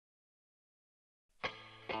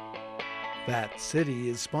That City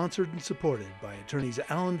is sponsored and supported by attorneys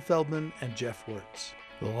Alan Feldman and Jeff Wirtz.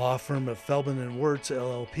 The law firm of Feldman and Wirtz,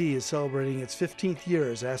 LLP, is celebrating its 15th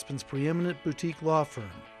year as Aspen's preeminent boutique law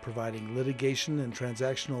firm, providing litigation and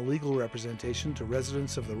transactional legal representation to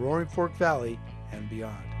residents of the Roaring Fork Valley and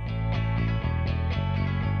beyond.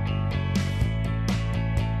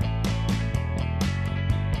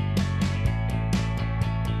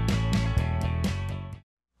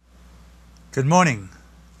 Good morning.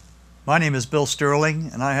 My name is Bill Stirling,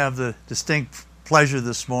 and I have the distinct pleasure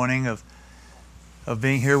this morning of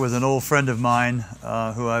being here with an old friend of mine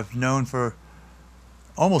who I've known for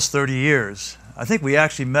almost 30 years. I think we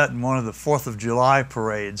actually met in one of the 4th of July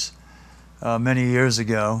parades many years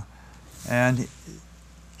ago. And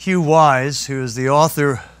Hugh Wise, who is the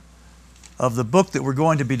author of the book that we're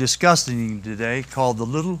going to be discussing today called The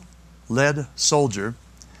Little Lead Soldier,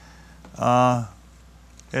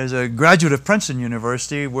 is a graduate of Princeton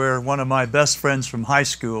University, where one of my best friends from high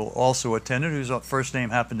school also attended, whose first name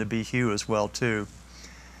happened to be Hugh as well, too.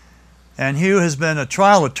 And Hugh has been a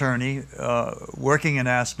trial attorney working in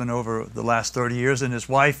Aspen over the last 30 years, and his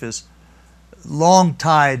wife is long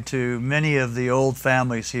tied to many of the old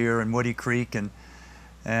families here in Woody Creek, and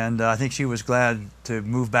I think she was glad to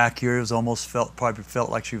move back here. It was almost probably felt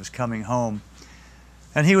like she was coming home.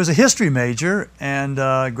 And he was a history major and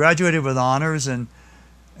graduated with honors,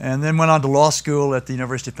 and then went on to law school at the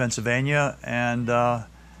University of Pennsylvania, and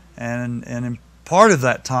in part of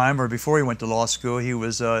that time, or before he went to law school, he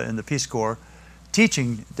was in the Peace Corps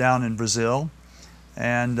teaching down in Brazil,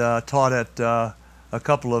 and taught at a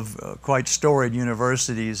couple of quite storied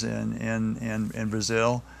universities in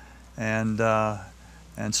Brazil, and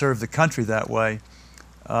served the country that way.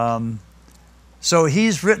 So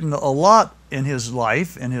he's written a lot in his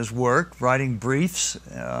life, in his work, writing briefs,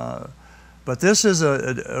 but this is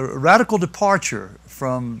a radical departure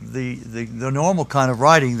from the normal kind of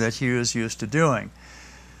writing that Hugh is used to doing.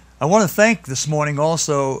 I want to thank this morning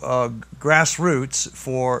also Grassroots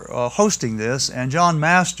for hosting this, and John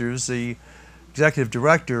Masters, the executive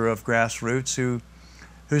director of Grassroots,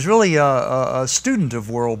 who's really a student of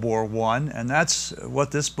World War I, and that's what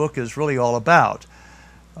this book is really all about.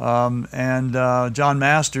 John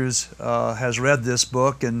Masters has read this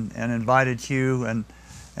book and invited Hugh and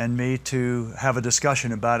me to have a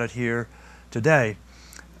discussion about it here today.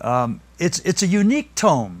 It's a unique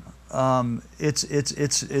tome.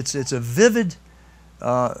 It's a vivid,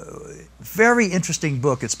 very interesting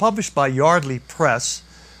book. It's published by Yardley Press,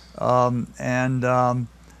 and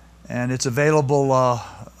it's available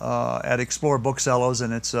at Explore Booksellers,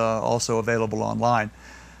 and it's also available online.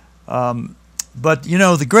 But you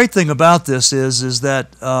know, the great thing about this is that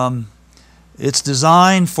its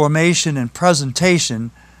design, formation, and presentation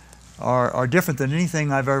are different than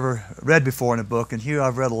anything I've ever read before in a book. And Hugh,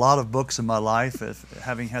 I've read a lot of books in my life,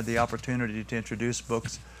 having had the opportunity to introduce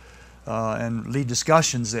books and lead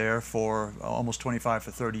discussions there for almost 25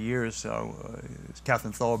 or 30 years.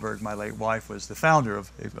 Catherine Thalberg, my late wife, was the founder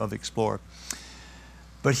of Explore.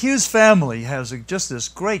 But Hugh's family has just this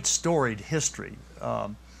great storied history.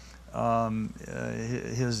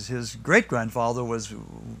 His great-grandfather was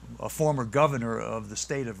a former governor of the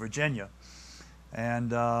state of Virginia,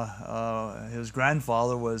 and his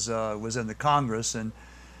grandfather was in the Congress, and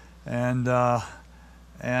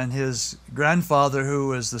his grandfather, who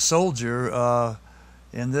was the soldier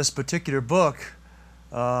in this particular book,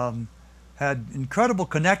 had incredible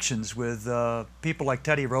connections with people like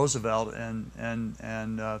Teddy Roosevelt and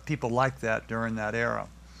people like that during that era.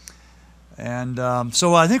 And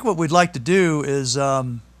so I think what we'd like to do is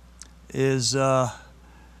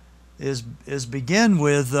begin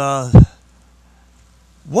with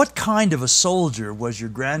what kind of a soldier was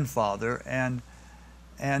your grandfather, and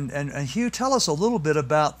Hugh, tell us a little bit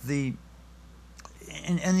about in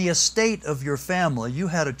the estate of your family. You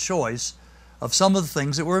had a choice of some of the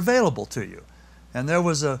things that were available to you, and there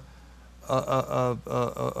was a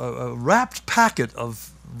wrapped packet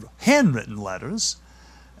of handwritten letters.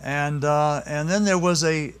 And then there was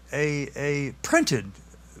a printed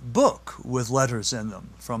book with letters in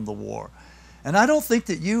them from the war. And I don't think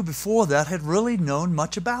that you, before that, had really known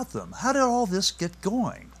much about them. How did all this get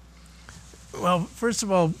going? Well, first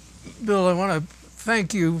of all, Bill, I want to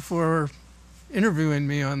thank you for interviewing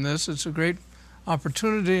me on this. It's a great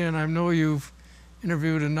opportunity, and I know you've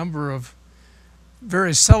interviewed a number of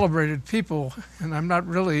very celebrated people, and I'm not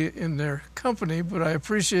really in their company, but I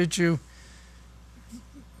appreciate you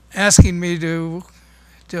asking me to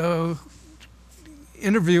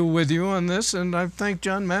interview with you on this, and I thank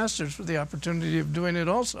John Masters for the opportunity of doing it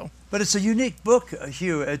also. But it's a unique book,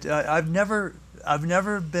 Hugh. I've never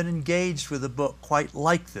been engaged with a book quite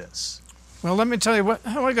like this. Well, let me tell you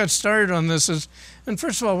how I got started on this is, and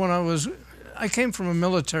first of all, I came from a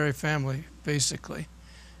military family, basically.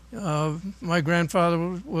 My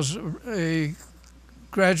grandfather was a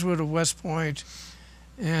graduate of West Point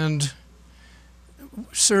and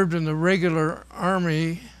served in the regular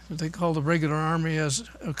army, what they call the regular army, as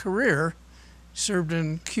a career. Served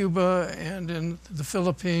in Cuba and in the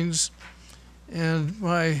Philippines. And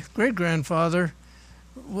my great-grandfather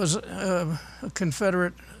was a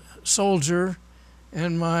Confederate soldier,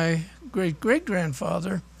 and my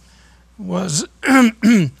great-great-grandfather was a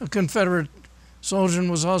Confederate soldier and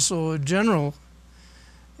was also a general.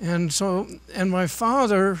 And my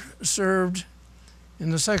father served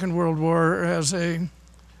in the Second World War as a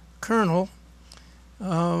colonel.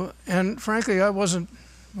 And frankly, I wasn't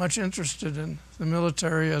much interested in the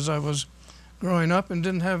military as I was growing up and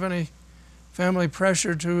didn't have any family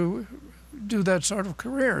pressure to do that sort of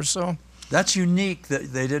career. So that's unique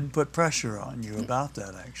that they didn't put pressure on you about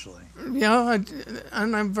that, actually. Yeah,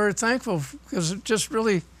 and I'm very thankful because it just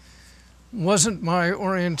really wasn't my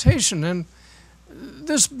orientation. And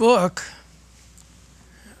this book,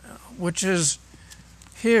 which is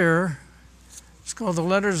here, it's called The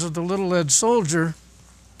Letters of the Little Lead Soldier.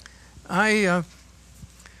 I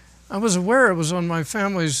was aware it was on my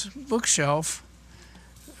family's bookshelf,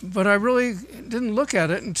 but I really didn't look at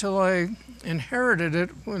it until I inherited it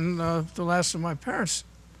when the last of my parents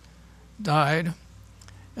died.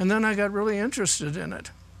 And then I got really interested in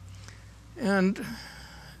it. And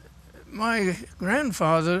my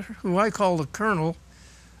grandfather, who I call the Colonel,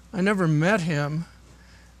 I never met him.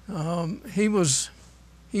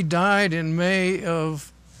 He died in May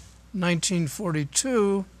of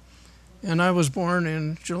 1942, and I was born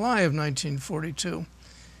in July of 1942.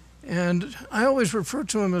 And I always refer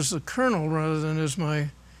to him as the Colonel rather than as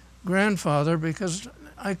my grandfather because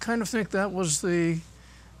I kind of think that was the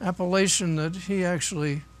appellation that he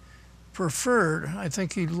actually preferred. I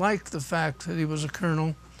think he liked the fact that he was a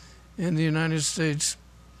colonel in the United States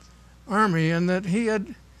Army and that he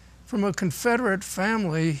had, from a Confederate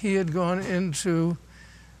family, he had gone into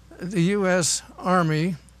the U.S.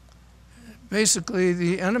 Army, basically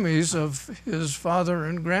the enemies of his father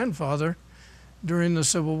and grandfather during the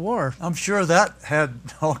Civil War. I'm sure that had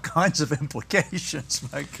all kinds of implications.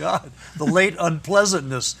 My God, the late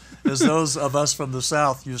unpleasantness, as those of us from the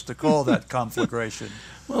South used to call that conflagration.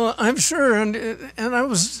 Well, I'm sure, and I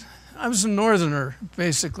was a Northerner,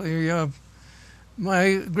 basically.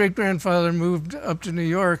 My great-grandfather moved up to New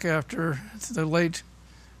York after the late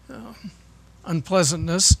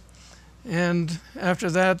unpleasantness, and after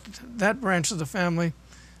that branch of the family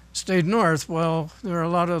stayed north. Well, there are a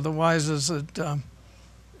lot of the Wises that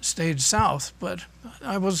stayed south, but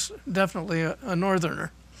I was definitely a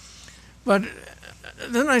Northerner. But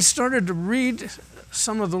then I started to read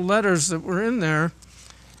some of the letters that were in there,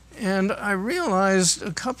 and I realized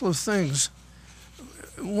a couple of things.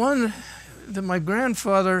 One, that my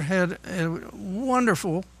grandfather had a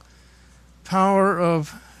wonderful power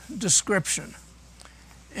of description.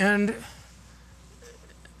 And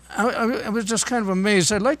I was just kind of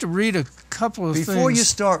amazed. I'd like to read a couple of things. Before you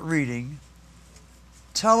start reading,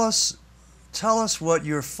 tell us what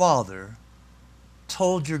your father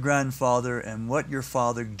told your grandfather and what your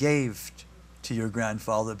father gave to your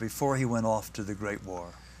grandfather before he went off to the Great War.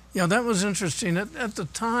 Yeah, that was interesting. At the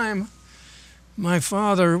time, my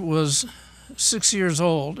father was 6 years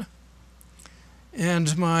old,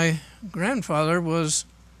 and my grandfather was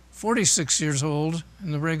 46 years old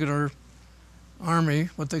in the regular Army,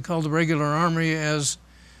 what they call the regular Army as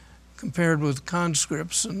compared with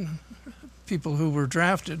conscripts and people who were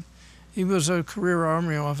drafted. He was a career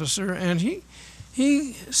Army officer, and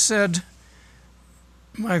he said,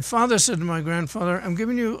 my father said to my grandfather, I'm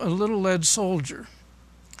giving you a little lead soldier,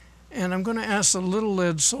 and I'm going to ask the little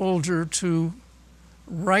lead soldier to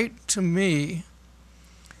write to me,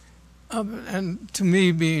 and to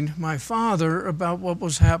me being my father, about what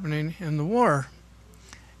was happening in the war.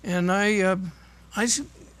 And I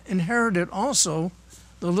inherited also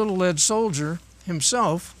the little lead soldier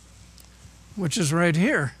himself, which is right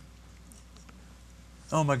here.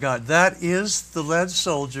 Oh my God, that is the lead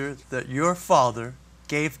soldier that your father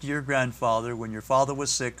gave to your grandfather when your father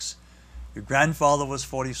was 6, your grandfather was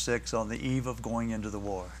 46 on the eve of going into the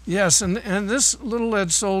war. Yes, and this little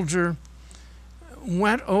lead soldier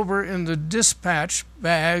went over in the dispatch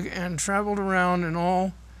bag and traveled around in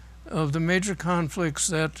all of the major conflicts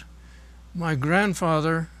that my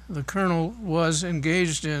grandfather, the colonel, was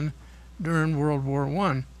engaged in during World War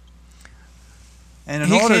I. And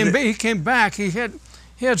he came back. He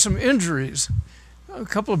had some injuries. a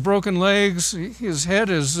couple of broken legs. His head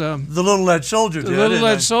is... the little lead soldier did. The little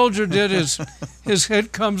lead soldier did. His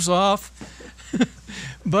head comes off.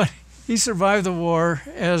 But he survived the war,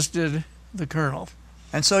 as did the colonel.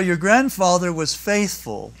 And so your grandfather was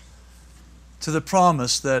faithful to the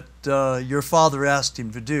promise that your father asked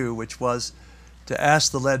him to do, which was to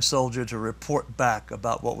ask the lead soldier to report back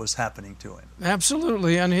about what was happening to him.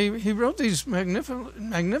 Absolutely, and he wrote these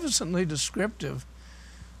magnificently descriptive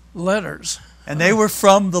letters. And they were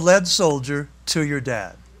from the lead soldier to your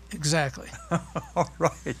dad. Exactly. All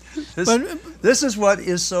right. This is what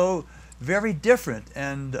is so very different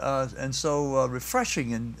and so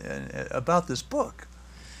refreshing about this book.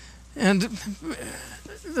 And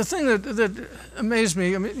the thing that amazed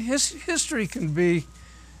me, I mean, history can be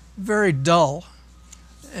very dull.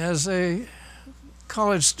 As a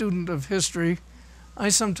college student of history, I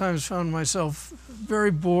sometimes found myself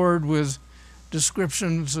very bored with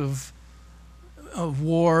descriptions of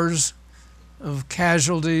wars, of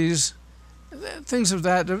casualties, things of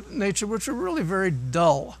that nature, which are really very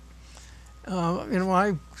dull.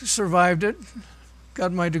 I survived it,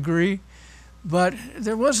 got my degree, but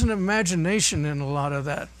there was an imagination in a lot of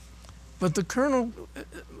that. But the colonel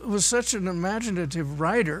was such an imaginative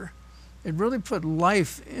writer. It really put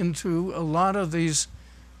life into a lot of these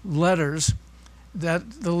letters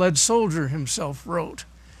that the lead soldier himself wrote.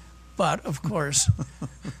 But, of course,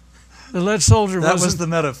 the lead soldier wasn't... That was the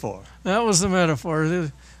metaphor. That was the metaphor.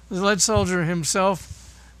 The lead soldier himself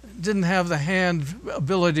didn't have the hand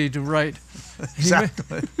ability to write.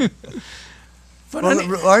 Exactly. But all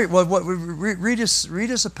right. Well, read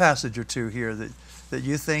us a passage or two here that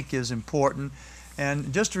you think is important.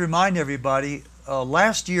 And just to remind everybody,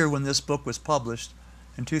 last year when this book was published,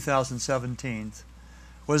 in 2017,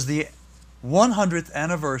 was the 100th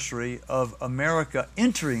anniversary of America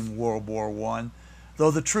entering World War I,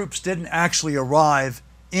 though the troops didn't actually arrive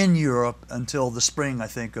in Europe until the spring, I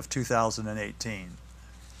think, of 2018.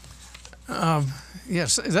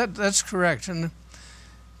 Yes, that's correct. And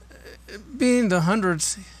being the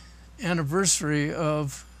 100th anniversary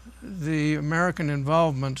of the American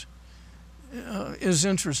involvement is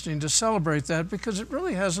interesting to celebrate that, because it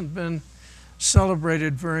really hasn't been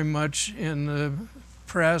celebrated very much in the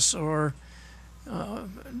press, or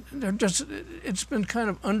it's been kind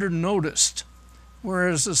of under-noticed,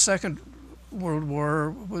 whereas the Second World War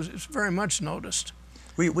was very much noticed.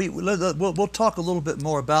 We'll talk a little bit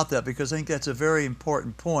more about that, because I think that's a very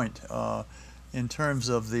important point in terms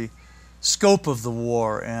of the scope of the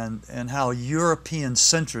war and how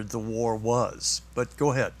European-centered the war was. But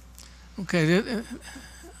go ahead. Okay,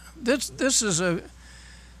 this is a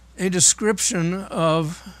description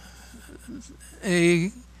of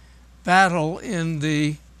a battle in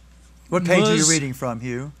the... What page are you reading from,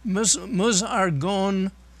 Hugh?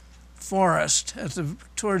 Meuse-Argonne forest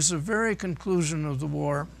towards the very conclusion of the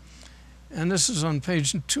war, and this is on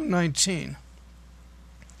page 219.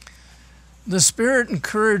 The spirit and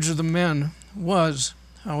courage of the men was,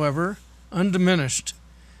 however, undiminished,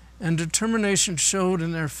 and determination showed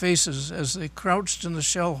in their faces as they crouched in the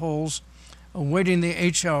shell holes, awaiting the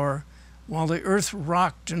H-hour, while the earth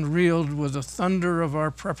rocked and reeled with the thunder of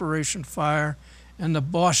our preparation fire and the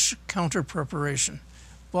Boche counter-preparation.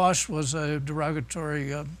 Boche was a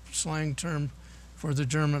derogatory slang term for the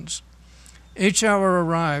Germans. H-hour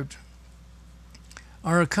arrived.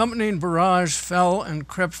 Our accompanying barrage fell and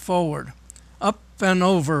crept forward. Up and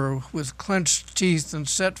over with clenched teeth and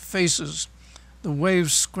set faces, the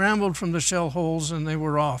waves scrambled from the shell holes and they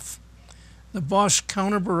were off. The Boche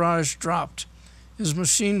counter-barrage dropped. His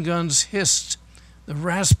machine guns hissed. The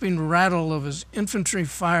rasping rattle of his infantry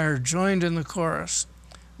fire joined in the chorus.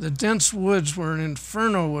 The dense woods were an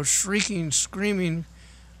inferno of shrieking, screaming,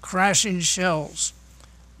 crashing shells.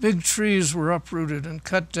 Big trees were uprooted and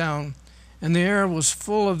cut down, and the air was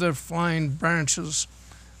full of their flying branches.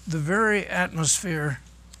 The very atmosphere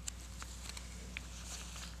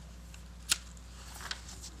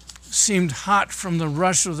seemed hot from the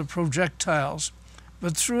rush of the projectiles,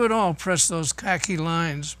 but through it all pressed those khaki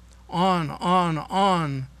lines,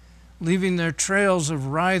 on, leaving their trails of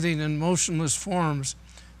writhing and motionless forms,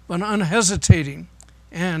 but unhesitating,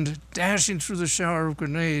 and, dashing through the shower of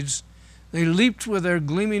grenades, they leaped with their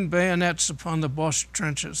gleaming bayonets upon the Boche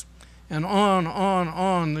trenches, and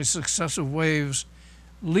on the successive waves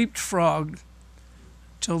leapfrogged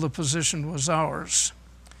till the position was ours.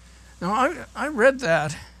 Now, I read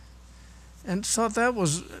that and thought that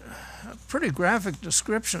was a pretty graphic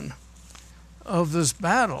description of this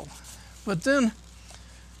battle. But then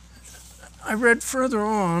I read further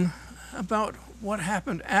on about what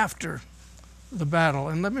happened after the battle.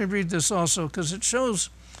 And let me read this also, because it shows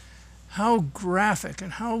how graphic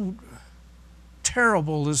and how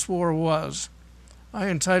terrible this war was. I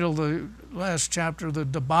entitled the last chapter The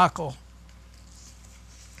Debacle.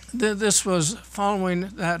 This was following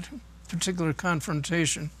that particular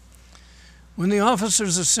confrontation. When the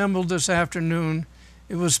officers assembled this afternoon,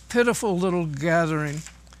 it was a pitiful little gathering.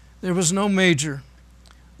 There was no major,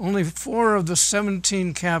 only 4 of the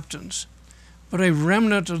 17 captains, but a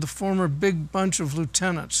remnant of the former big bunch of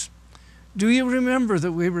lieutenants. Do you remember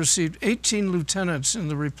that we received 18 lieutenants in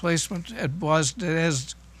the replacement at Bois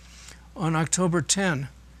d'Est on October 10?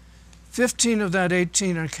 15 of that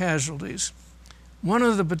 18 are casualties. One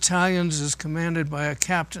of the battalions is commanded by a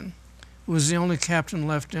captain, who is the only captain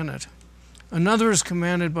left in it. Another is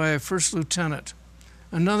commanded by a first lieutenant.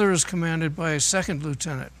 Another is commanded by a second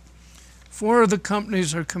lieutenant. 4 of the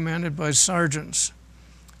companies are commanded by sergeants,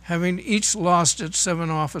 having each lost its 7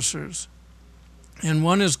 officers. And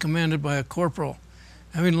 1 is commanded by a corporal,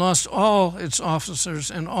 having lost all its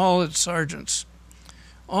officers and all its sergeants.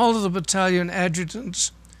 All of the battalion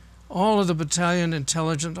adjutants, all of the battalion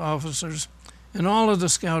intelligence officers, and all of the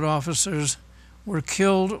scout officers were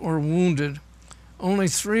killed or wounded. Only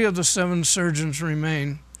 3 of the 7 surgeons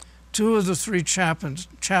remain. 2 of the 3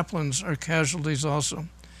 chaplains are casualties also.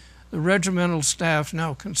 The regimental staff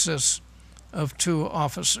now consists of 2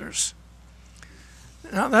 officers.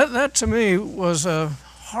 Now that to me was a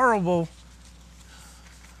horrible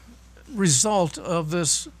result of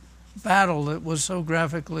this battle that was so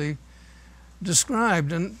graphically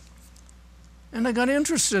described. And I got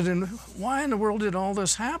interested in why in the world did all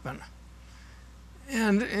this happen?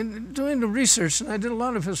 And in doing the research, and I did a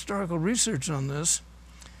lot of historical research on this,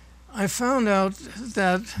 I found out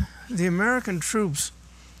that the American troops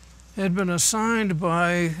had been assigned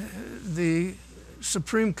by the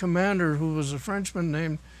supreme commander, who was a Frenchman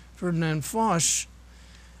named Ferdinand Foch,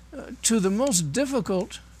 to the most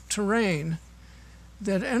difficult terrain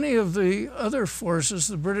that any of the other forces,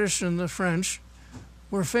 the British and the French,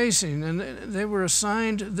 were facing. And they were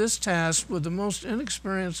assigned this task with the most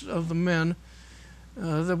inexperienced of the men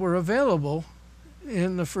that were available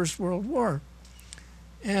in the First World War.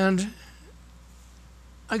 And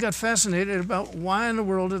I got fascinated about why in the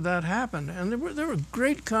world did that happen. And there were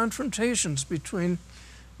great confrontations between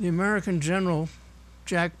the American general,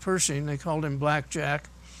 Jack Pershing, they called him Black Jack,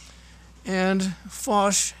 and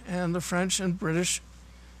Foch and the French and British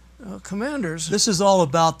commanders. This is all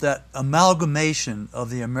about that amalgamation of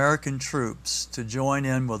the American troops to join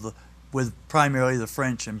in with primarily the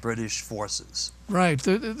French and British forces. Right.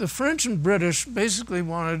 The French and British basically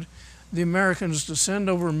wanted the Americans to send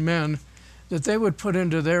over men that they would put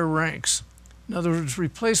into their ranks. In other words,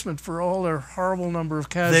 replacement for all their horrible number of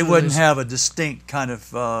casualties. They wouldn't have a distinct kind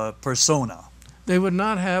of persona. They would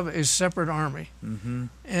not have a separate army. Mm-hmm.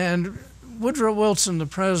 And Woodrow Wilson, the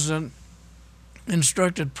president,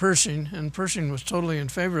 instructed Pershing, and Pershing was totally in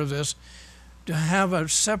favor of this, to have a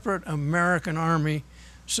separate American army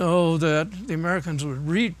so that the Americans would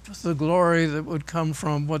reap the glory that would come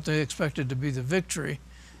from what they expected to be the victory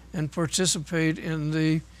and participate in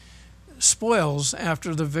the spoils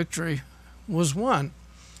after the victory was won.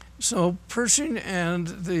 So Pershing and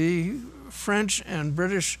the French and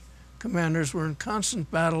British commanders were in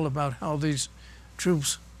constant battle about how these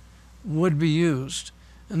troops would be used.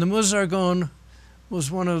 And the Meuse-Argonne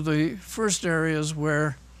was one of the first areas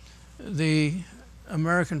where the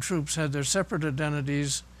American troops had their separate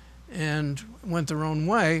identities and went their own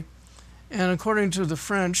way. And according to the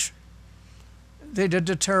French, they did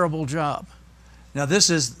a terrible job. Now this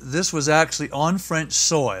was actually on French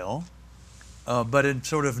soil, but in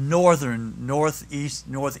sort of northeastern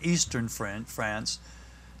France,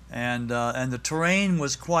 and the terrain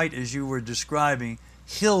was quite, as you were describing,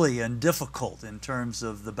 hilly and difficult in terms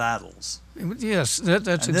of the battles. Yes, that's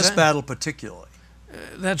exactly. This battle particularly.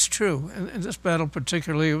 That's true. And this battle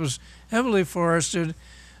particularly, it was heavily forested.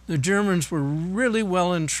 The Germans were really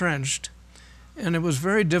well entrenched, and it was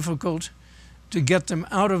very difficult to get them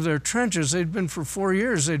out of their trenches. They'd been for 4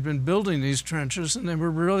 years, they'd been building these trenches, and they were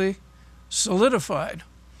really solidified.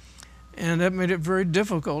 And that made it very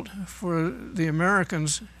difficult for the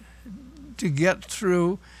Americans to get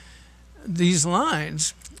through these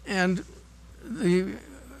lines. And the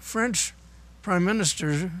French Prime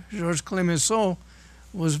Minister, Georges Clemenceau,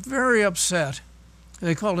 was very upset.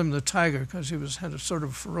 They called him the Tiger because he had a sort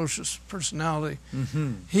of ferocious personality.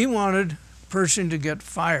 Mm-hmm. He wanted Pershing to get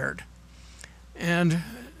fired. And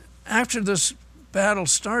after this battle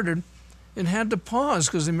started, it had to pause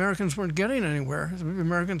because the Americans weren't getting anywhere. The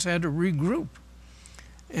Americans had to regroup.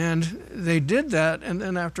 And they did that, and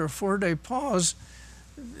then after a 4-day pause,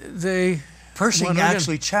 they Pershing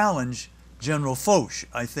actually challenged General Foch,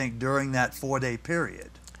 I think, during that 4-day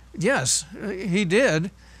period. Yes, he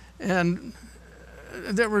did, and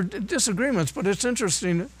there were disagreements. But it's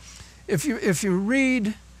interesting, if you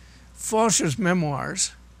read Foch's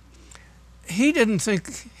memoirs, he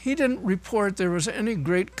didn't report there was any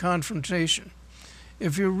great confrontation.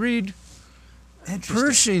 If you read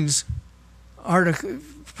Pershing's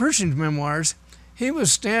memoirs, he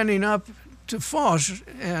was standing up to Foch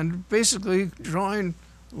and basically drawing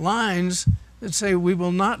lines that say, we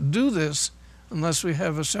will not do this unless we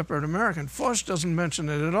have a separate American. Foch doesn't mention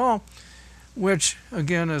it at all, which,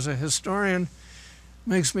 again, as a historian,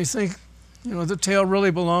 makes me think, the tale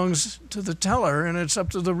really belongs to the teller, and it's up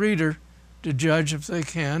to the reader to judge, if they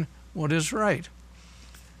can, what is right.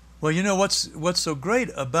 Well, what's so great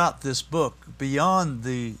about this book, beyond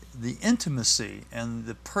the intimacy and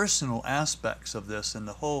the personal aspects of this and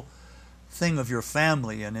the whole thing of your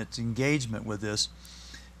family and its engagement with this,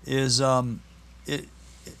 is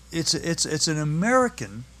it's an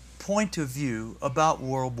American point of view about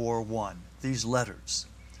World War I. These letters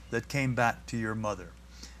that came back to your mother,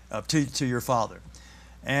 to your father,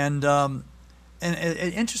 and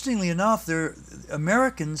interestingly enough, the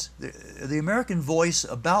American voice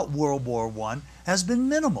about World War I has been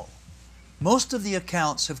minimal. Most of the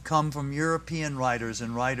accounts have come from European writers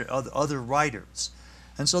and other writers.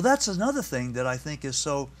 And so that's another thing that I think is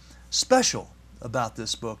so special about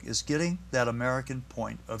this book, is getting that American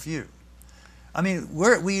point of view. I mean,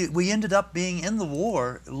 we ended up being in the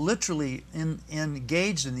war, literally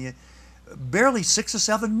engaged in the barely 6 or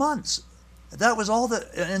 7 months. That was all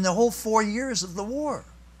in the whole 4 years of the war.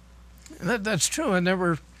 That's true, and there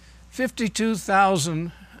were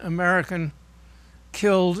 52,000 American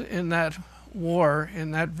killed in that war in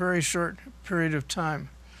that very short period of time.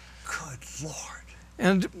 Good Lord.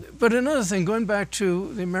 But another thing, going back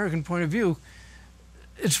to the American point of view,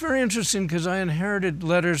 it's very interesting because I inherited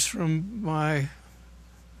letters from my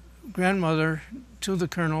grandmother to the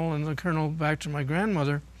colonel and the colonel back to my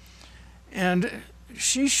grandmother, and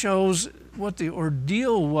she shows what the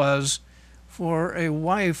ordeal was for a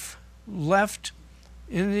wife left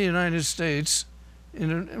in the United States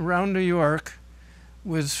around New York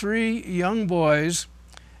with 3 young boys.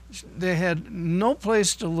 They had no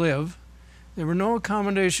place to live. There were no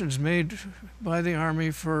accommodations made by the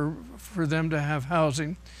Army for them to have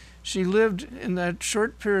housing. She lived in that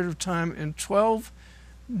short period of time in 12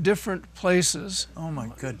 different places. Oh my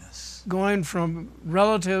goodness. Going from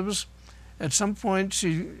relatives. At some point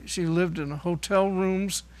she lived in hotel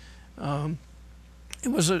rooms. It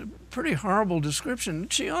was a pretty horrible description.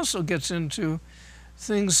 She also gets into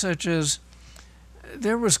things such as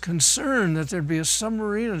there was concern that there'd be a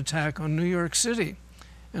submarine attack on New York City,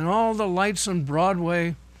 and all the lights on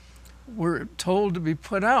Broadway were told to be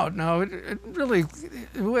put out. Now, it really,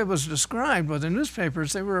 the way it was described by the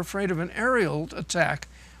newspapers, they were afraid of an aerial attack.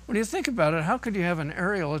 When you think about it, how could you have an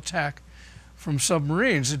aerial attack from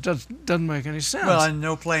submarines? It doesn't make any sense. Well, and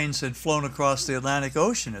no planes had flown across the Atlantic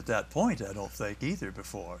Ocean at that point, I don't think, either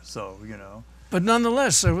before. So, But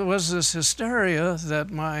nonetheless, there was this hysteria that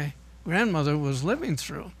my grandmother was living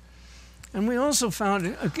through. And we also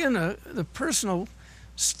found, again, the personal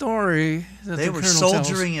story that they the were colonel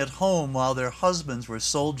soldiering tells. at home while their husbands were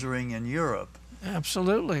soldiering in Europe.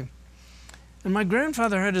 Absolutely. And my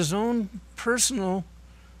grandfather had his own personal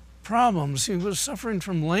problems. He was suffering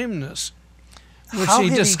from lameness, which he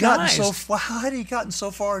disguised. How had he gotten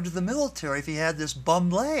so far into the military if he had this bum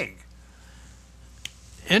leg?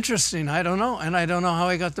 Interesting. I don't know. And I don't know how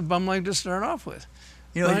he got the bum leg to start off with.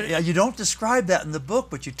 You don't describe that in the book,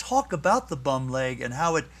 but you talk about the bum leg and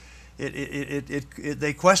how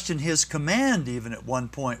they question his command even at one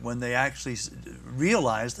point when they actually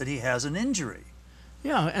realize that he has an injury.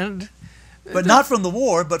 Yeah, but not from the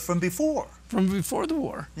war, but from before. From before the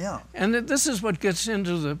war. Yeah. And this is what gets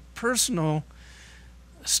into the personal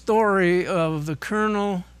story of the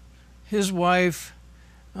colonel, his wife,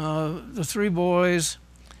 the 3 boys,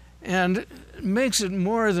 and makes it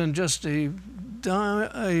more than just a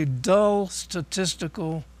dull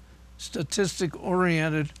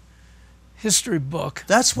statistic-oriented history book.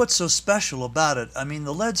 That's what's so special about it. I mean,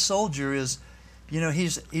 the lead soldier is,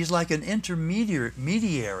 he's like an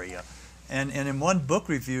intermediary. And in one book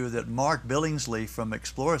review that Mark Billingsley from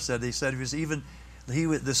Explorer said, the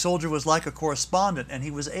soldier was like a correspondent, and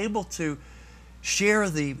he was able to share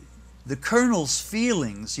the colonel's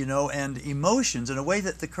feelings, and emotions in a way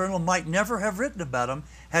that the colonel might never have written about him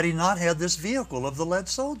had he not had this vehicle of the lead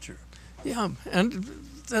soldier. Yeah, and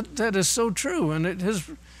that is so true. And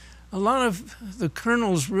a lot of the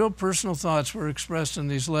colonel's real personal thoughts were expressed in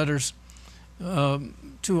these letters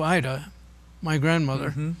to Ida, my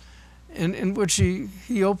grandmother. Mm-hmm. in which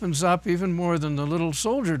he opens up even more than the little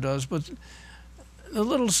soldier does. But the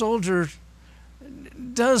little soldier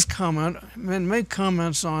does comment and make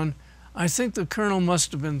comments on, I think the colonel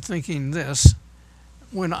must have been thinking this,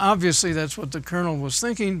 when obviously that's what the colonel was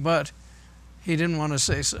thinking, but he didn't want to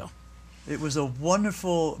say so. It was a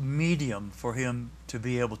wonderful medium for him to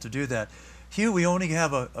be able to do that. Hugh, we only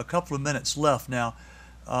have a couple of minutes left now.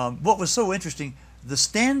 What was so interesting, the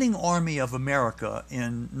Standing Army of America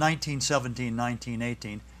in 1917,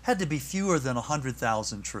 1918 had to be fewer than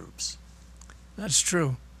 100,000 troops. That's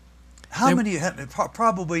true. How many had,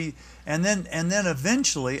 probably, and then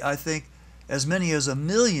eventually, I think, as many as 1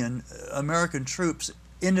 million American troops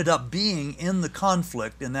ended up being in the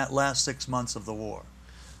conflict in that last 6 months of the war.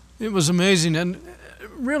 It was amazing, and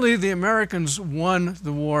really the Americans won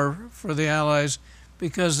the war for the Allies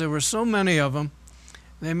because there were so many of them.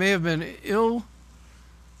 They may have been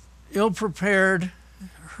ill-prepared,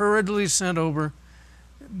 hurriedly sent over,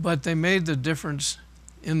 but they made the difference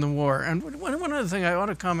in the war. And one other thing I ought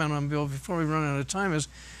to comment on, Bill, before we run out of time is,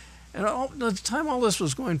 at the time all this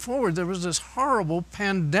was going forward, there was this horrible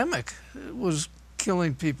pandemic that was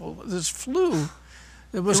killing people, this flu.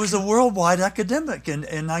 It was a worldwide epidemic in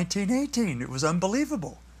 1918. It was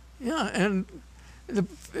unbelievable. Yeah, and the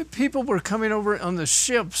people were coming over on the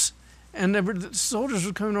ships, and the soldiers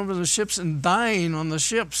were coming over the ships and dying on the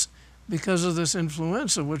ships because of this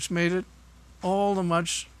influenza, which made it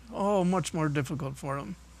much more difficult for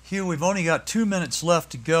them. Hugh, we've only got 2 minutes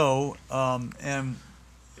left to go, and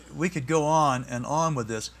we could go on and on with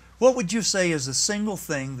this. What would you say is the single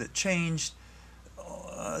thing that changed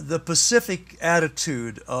the pacific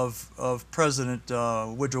attitude of President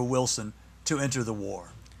Woodrow Wilson to enter the war?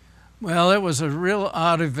 Well, it was a real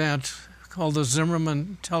odd event called the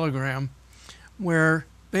Zimmerman Telegram, where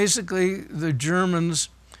basically the Germans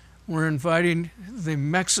were inviting the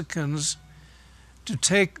Mexicans to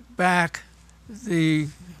take back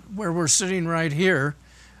where we're sitting right here,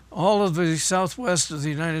 all of the southwest of the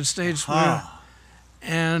United States,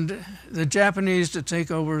 and the Japanese to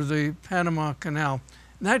take over the Panama Canal.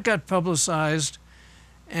 And that got publicized,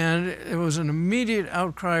 and it was an immediate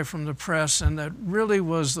outcry from the press, and that really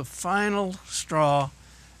was the final straw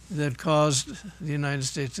that caused the United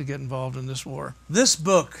States to get involved in this war. This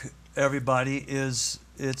book, everybody, it's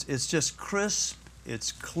just crisp,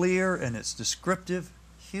 it's clear, and it's descriptive.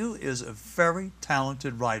 Hugh is a very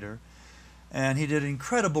talented writer, and he did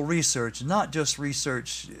incredible research, not just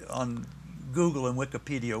research on Google and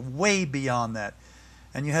Wikipedia, way beyond that.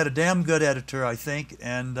 And you had a damn good editor, I think,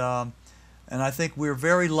 and I think we're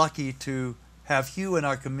very lucky to have Hugh in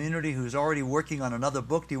our community who's already working on another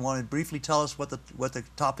book. Do you want to briefly tell us what the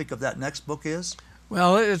topic of that next book is?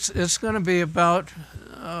 Well, it's going to be about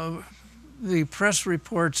the press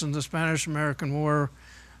reports in the Spanish-American War,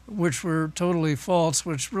 which were totally false,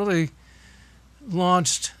 which really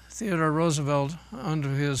launched Theodore Roosevelt onto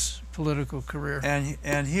his political career.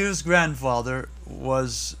 And Hugh's grandfather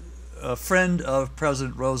was a friend of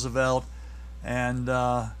President Roosevelt, and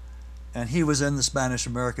he was in the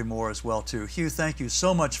Spanish-American War as well too. Hugh, thank you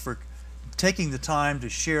so much for taking the time to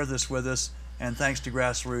share this with us, and thanks to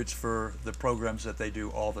Grassroots for the programs that they do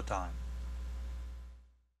all the time.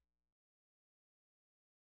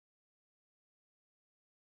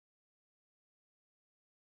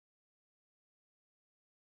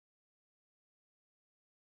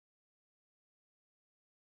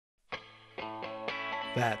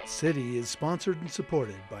 That City is sponsored and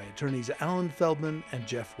supported by attorneys Alan Feldman and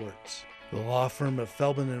Jeff Wirtz. The law firm of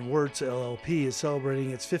Feldman and Wirtz, LLP, is celebrating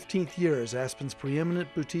its 15th year as Aspen's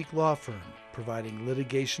preeminent boutique law firm, providing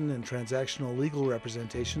litigation and transactional legal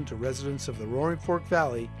representation to residents of the Roaring Fork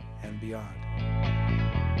Valley and beyond.